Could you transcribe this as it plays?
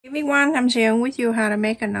Everyone, I'm sharing with you how to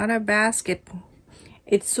make another basket.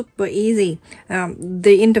 It's super easy.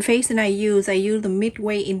 The interfacing I use the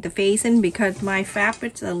midway interfacing because my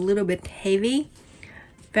fabric's a little bit heavy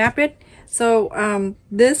fabric. So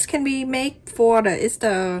this can be made for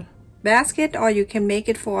the basket, or you can make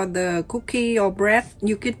it for the cookie or bread.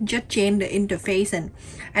 You could just change the interfacing,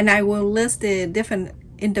 and I will list the different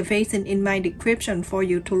interfacing in my description for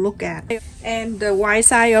you to look at. And the wide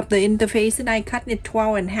side of the interfacing, I cut it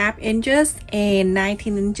 12.5 inches and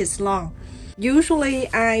 19 inches long. Usually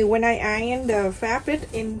when I iron the fabric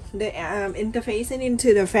in the interfacing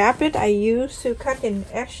into the fabric, I used to cut in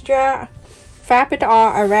extra fabric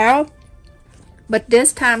all around, but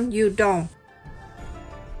this time you don't.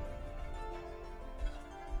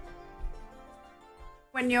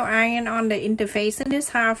 When you iron on the interfacing, it's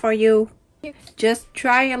hard for you. Just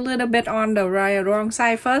try a little bit on the wrong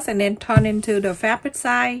side first, and then turn into the fabric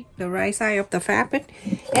side, the right side of the fabric,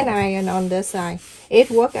 and iron on this side. It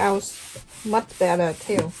works out much better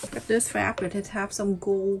too. This fabric, it has some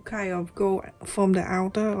gold, kind of gold from the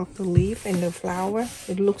outer of the leaf and the flower.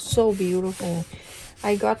 It looks so beautiful.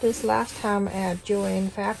 I got this last time at Joann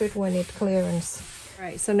Fabric when it clearance.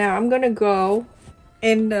 Right, so now I'm gonna go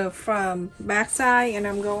in the from back side, and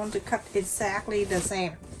I'm going to cut exactly the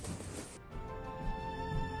same.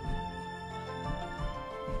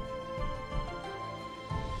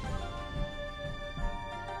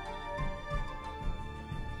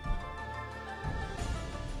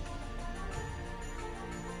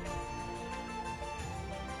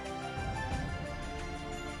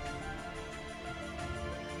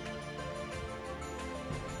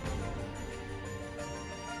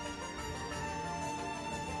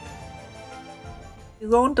 You're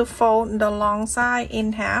going to fold the long side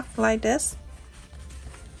in half like this.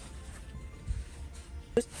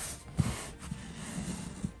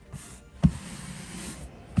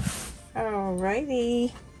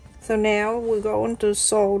 Alrighty, so now we're going to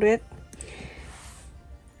sew it.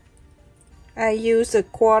 I use a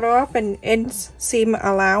 1/4 of an inch seam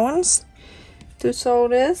allowance to sew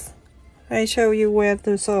this. I show you where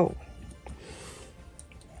to sew.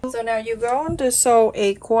 So now you're going to sew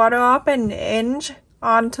a 1/4 of an inch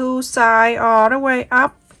on two sides all the way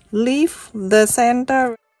up. Leave the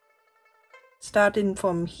center, starting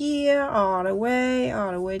from here all the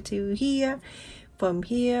way to here, from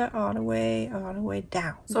here all the way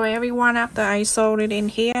down. So everyone, after I sewed it in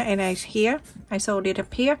here and I sewed it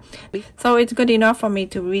up here, so it's good enough for me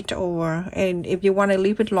to reach over. And if you want to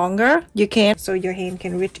leave it longer, you can, so your hand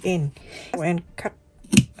can reach in and cut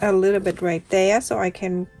a little bit right there, so I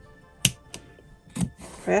can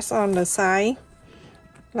press on the side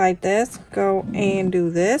like this, go and do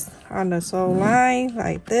this on the sew line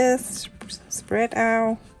like this, spread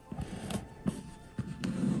out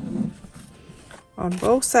on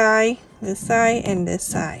both sides, this side and this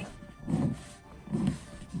side.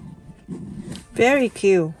 Very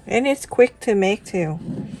cute, and it's quick to make too.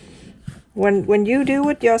 When you do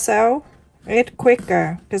it yourself, it's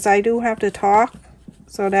quicker because I do have to talk,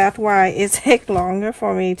 so that's why it takes longer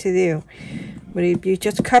for me to do. But if you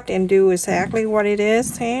just cut and do exactly what it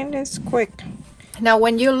is, and it's quick. Now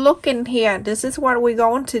when you look in here, this is what we're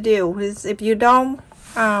going to do. Is if you don't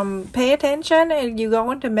pay attention, and you're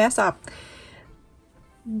going to mess up.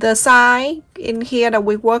 The side in here that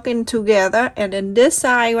we're working together, and then this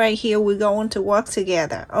side right here we're going to work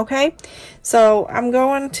together. Okay, so I'm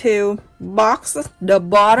going to box the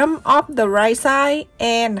bottom of the right side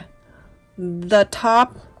and the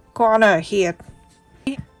top corner here.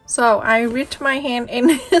 So I reach my hand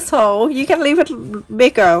in this hole. You can leave it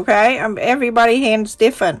bigger, okay? Everybody's hand's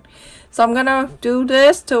different. So I'm gonna do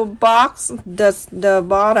this to box the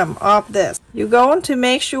bottom of this. You're going to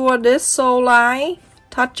make sure this sew line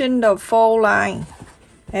touching the fold line,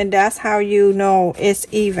 and that's how you know it's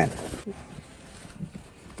even.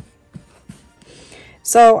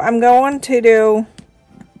 So I'm going to do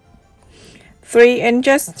 3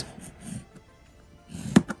 inches.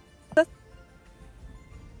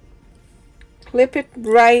 Clip it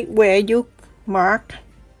right where you marked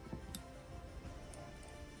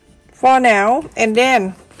for now, and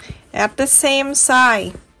then at the same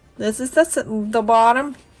side, this is the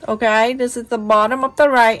bottom, okay? This is the bottom of the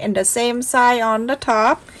right, and the same side on the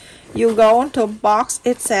top, you're going to box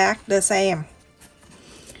exact the same.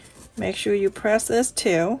 Make sure you press this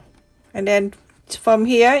too, and then from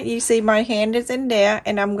here you see my hand is in there,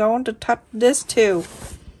 and I'm going to touch this too.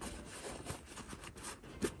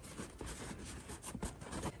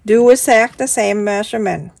 Do exact the same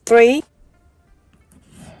measurement. 3.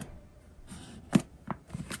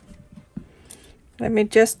 Let me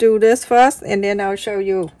just do this first, and then I'll show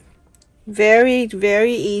you Very,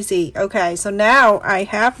 very easy. Okay, so now I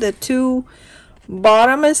have the two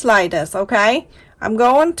bottom is like this. Okay, I'm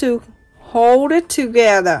going to hold it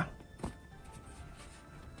together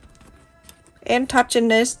and touching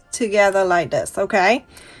this together like this. Okay,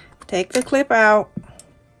 take the clip out,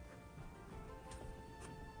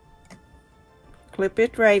 clip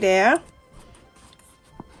it right there.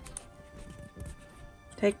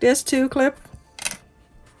 Take this two clip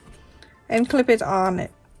and clip it on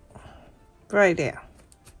it right there.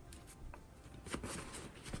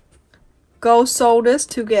 Go sew this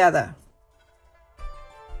together.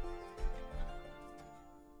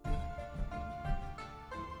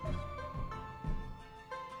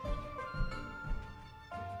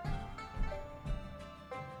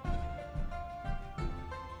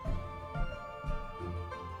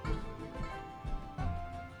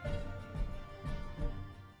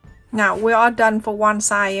 Now we are done for one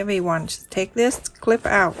side, everyone. Just take this clip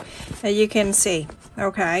out, as you can see.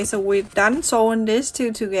 Okay, so we're done sewing these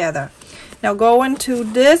two together. Now go into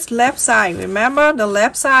this left side. Remember, the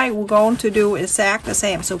left side we're going to do exact the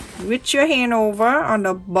same. So reach your hand over on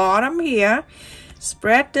the bottom here,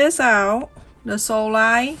 spread this out. The sew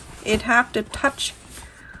line, it have to touch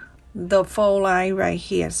the fold line right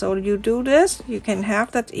here. So you do this, you can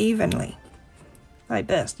have that evenly. Like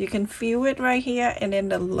this, you can feel it right here, and then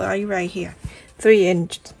the line right here, 3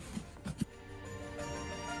 inches.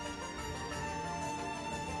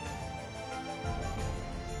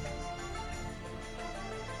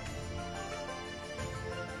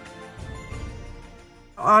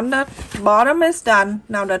 On the bottom is done.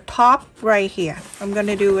 Now the top right here, I'm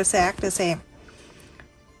gonna do exact the same.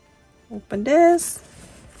 Open this.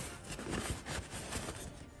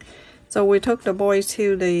 So we took the boys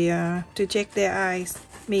to the to check their eyes.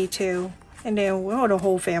 Me too. And then well, the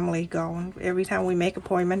whole family going. Every time we make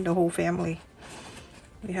appointment, the whole family,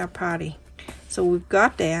 we have party. So we've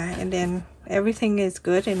got there, and then everything is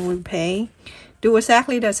good, and we pay. Do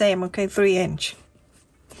exactly the same. Okay, 3 inch.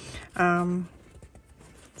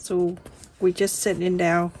 So we just sitting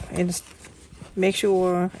down and make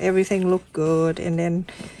sure everything look good, and then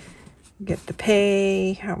get the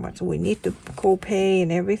pay, how much we need to co-pay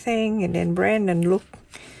and everything. And then Brandon look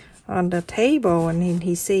on the table, and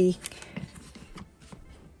he see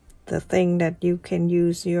the thing that you can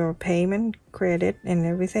use your payment credit and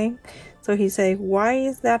everything. So he say, why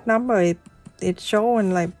is that number it's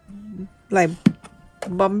showing like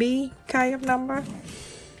bumpy kind of number?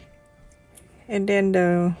 And then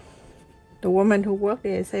the woman who worked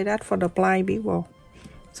there say that for the blind people,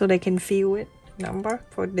 so they can feel it number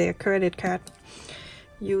for their credit card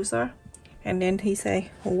user. And then he say,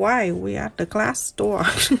 why we at the glass store?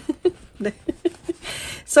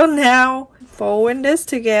 So now folding this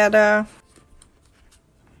together,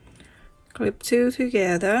 clip 2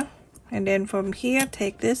 together, and then from here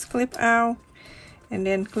take this clip out, and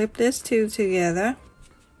then clip this 2 together,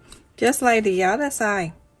 just like the other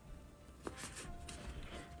side.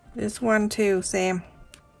 This one too, same.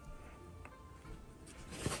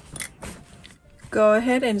 Go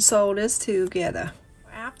ahead and sew this together.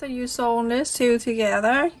 After you sew this two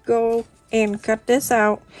together, go and cut this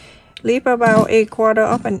out. Leave about 1/4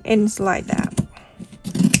 of an inch like that.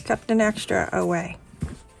 Cut the extra away.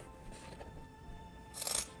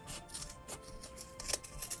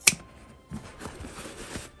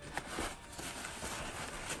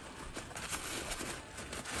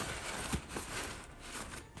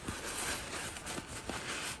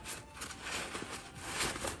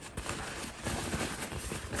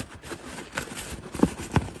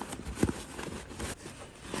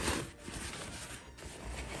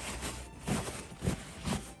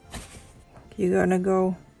 You're gonna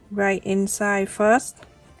go right inside first,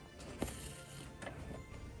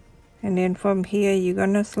 and then from here you're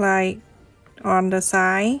gonna slide on the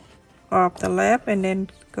side of the left, and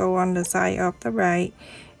then go on the side of the right,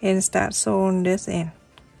 and start sewing this in.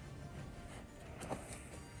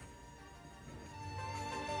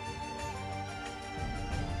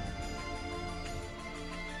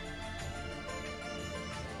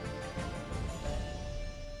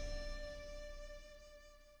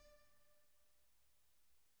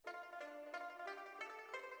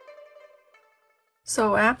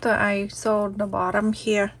 So after I sewed the bottom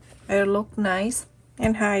here, it look nice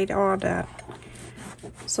and hide all that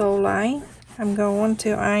sew line. I'm going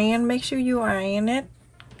to iron. Make sure you iron it,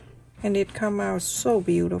 and it come out so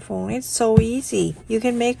beautiful. It's so easy. You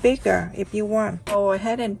can make bigger if you want. Go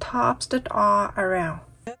ahead and toss it all around.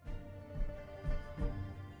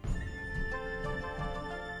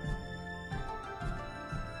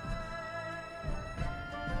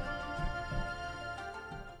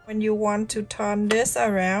 When you want to turn this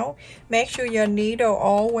around, make sure your needle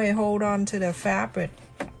always hold on to the fabric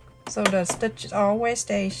so the stitch always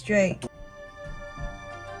stays straight.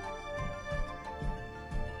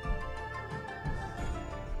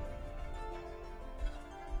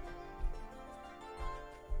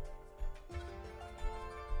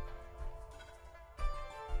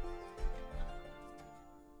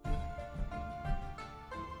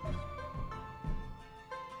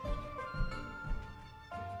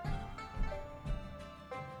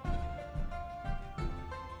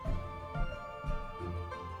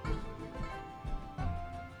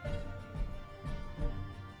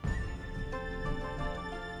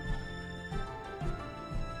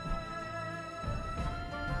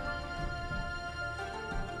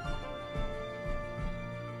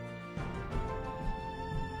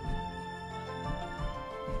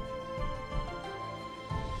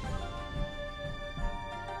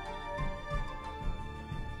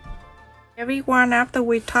 Everyone, after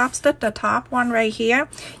we top stitch the top one right here,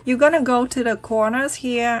 you're gonna go to the corners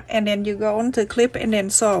here and then you're going to clip and then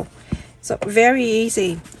sew. So very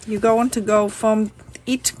easy. You're going to go from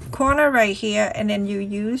each corner right here and then you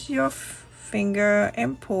use your finger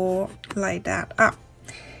and pull like that up.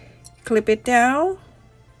 Clip it down.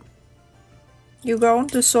 You're going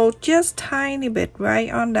to sew just tiny bit right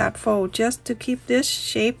on that fold just to keep this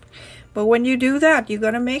shape. But when you do that, you're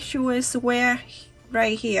gonna make sure it's square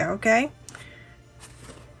right here, okay?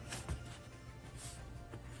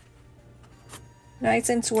 Nice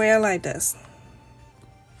and square like this.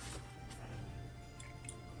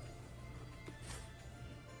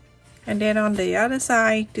 And then on the other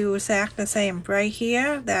side, do exactly the same. Right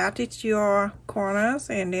here, that is your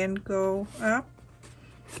corners, and then go up.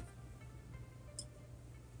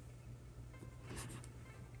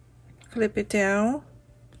 Clip it down.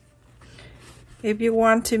 If you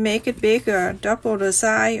want to make it bigger, double the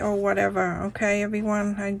size or whatever. Okay,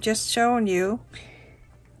 everyone, I'm just showing you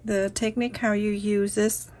the technique how you use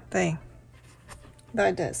this thing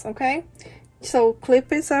like this. Okay, so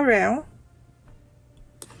clip it around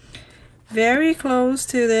very close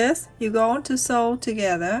to this. You're going to sew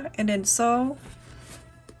together and then sew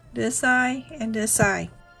this side and this side.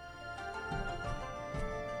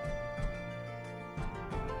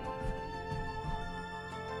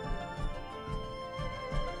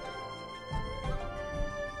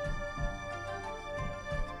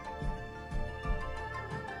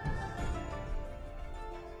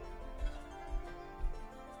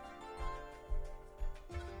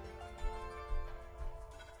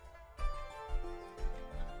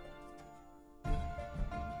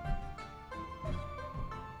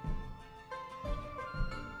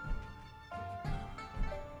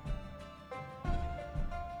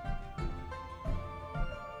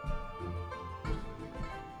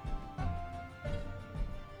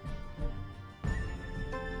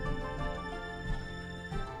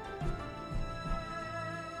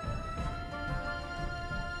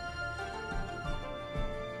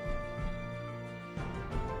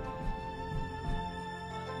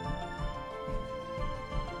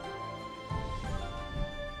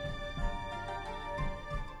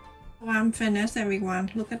 I'm finished,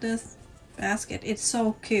 everyone. Look at this basket. It's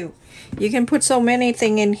so cute. You can put so many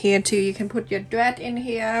things in here too. You can put your thread in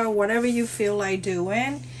here, whatever you feel like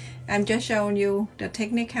doing. I'm just showing you the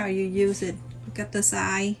technique how you use it. Look at the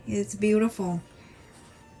side. It's beautiful.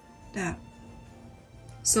 That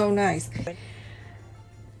so nice.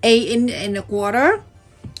 8.25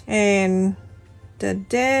 and the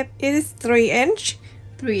depth is 3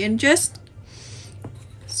 inches.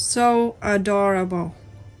 So adorable.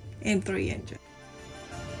 In 3 inches.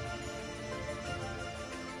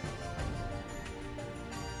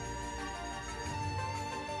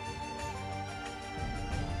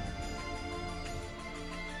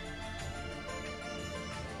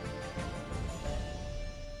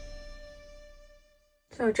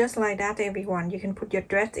 So just like that, everyone, you can put your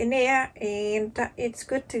dress in there and it's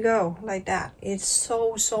good to go like that. It's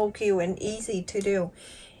so cute and easy to do.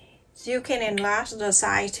 So you can enlarge the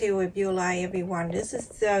size too if you like, everyone. This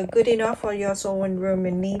is good enough for your sewing room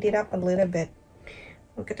and knead it up a little bit.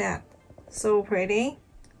 Look at that. So pretty.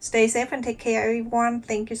 Stay safe and take care, everyone.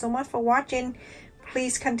 Thank you so much for watching.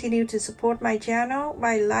 Please continue to support my channel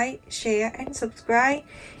by like, share, and subscribe.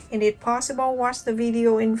 And if possible, watch the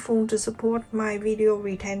video in full to support my video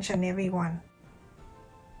retention, everyone.